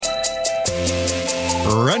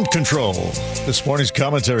Rent control. This morning's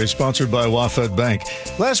commentary is sponsored by Wafed Bank.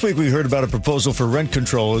 Last week we heard about a proposal for rent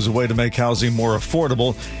control as a way to make housing more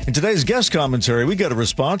affordable. In today's guest commentary, we get a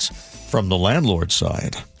response from the landlord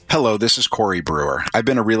side. Hello, this is Brewer. I've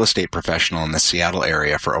been a real estate professional in the Seattle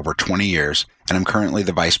area for over 20 years, and I'm currently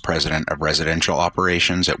the Vice President of Residential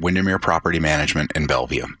Operations at Windermere Property Management in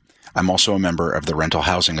Bellevue. I'm also a member of the Rental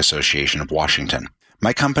Housing Association of Washington.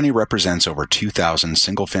 My company represents over 2,000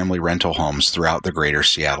 single-family rental homes throughout the greater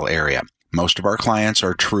Seattle area. Most of our clients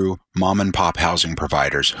are true mom-and-pop housing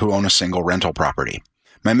providers who own a single rental property.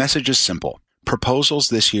 My message is simple. Proposals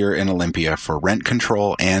this year in Olympia for rent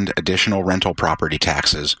control and additional rental property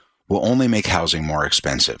taxes will only make housing more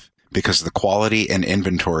expensive because the quality and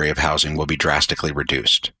inventory of housing will be drastically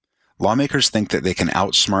reduced. Lawmakers think that they can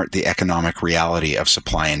outsmart the economic reality of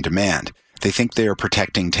supply and demand. They think they are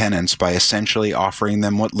protecting tenants by essentially offering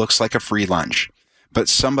them what looks like a free lunch. But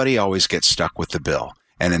somebody always gets stuck with the bill,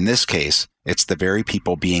 and in this case, it's the very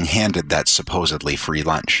people being handed that supposedly free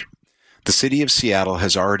lunch. The city of Seattle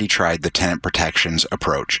has already tried the tenant protections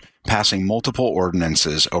approach, passing multiple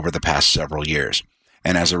ordinances over the past several years.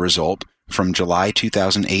 And as a result, from July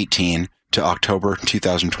 2018 to October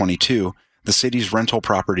 2022, the city's rental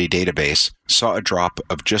property database saw a drop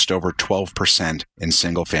of just over 12% in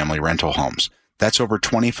single-family rental homes. That's over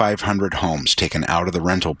 2,500 homes taken out of the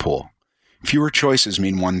rental pool. Fewer choices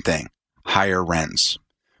mean one thing: higher rents.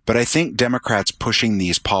 But I think Democrats pushing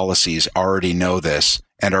these policies already know this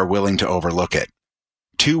and are willing to overlook it.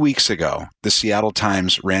 2 weeks ago, the Seattle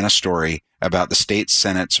Times ran a story about the state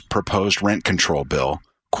Senate's proposed rent control bill,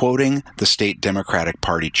 quoting the state Democratic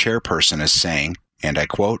Party chairperson as saying, and I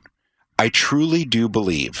quote, "I truly do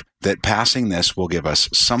believe that passing this will give us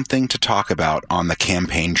something to talk about on the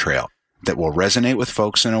campaign trail that will resonate with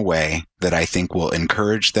folks in a way that I think will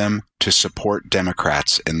encourage them to support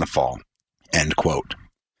Democrats in the fall." End quote.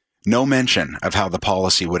 No mention of how the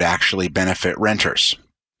policy would actually benefit renters.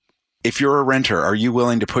 If you're a renter, are you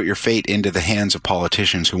willing to put your fate into the hands of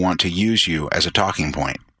politicians who want to use you as a talking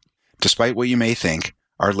point? Despite what you may think,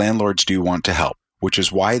 our landlords do want to help, which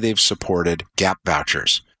is why they've supported GAP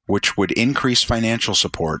vouchers, which would increase financial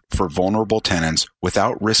support for vulnerable tenants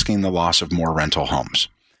without risking the loss of more rental homes.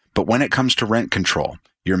 But when it comes to rent control,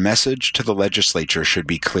 your message to the legislature should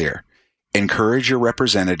be clear. Encourage your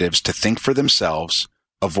representatives to think for themselves,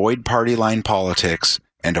 avoid party line politics,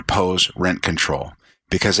 and oppose rent control,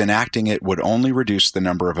 because enacting it would only reduce the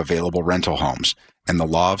number of available rental homes, and the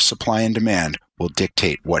law of supply and demand will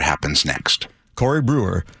dictate what happens next.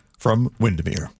 Brewer from Windermere.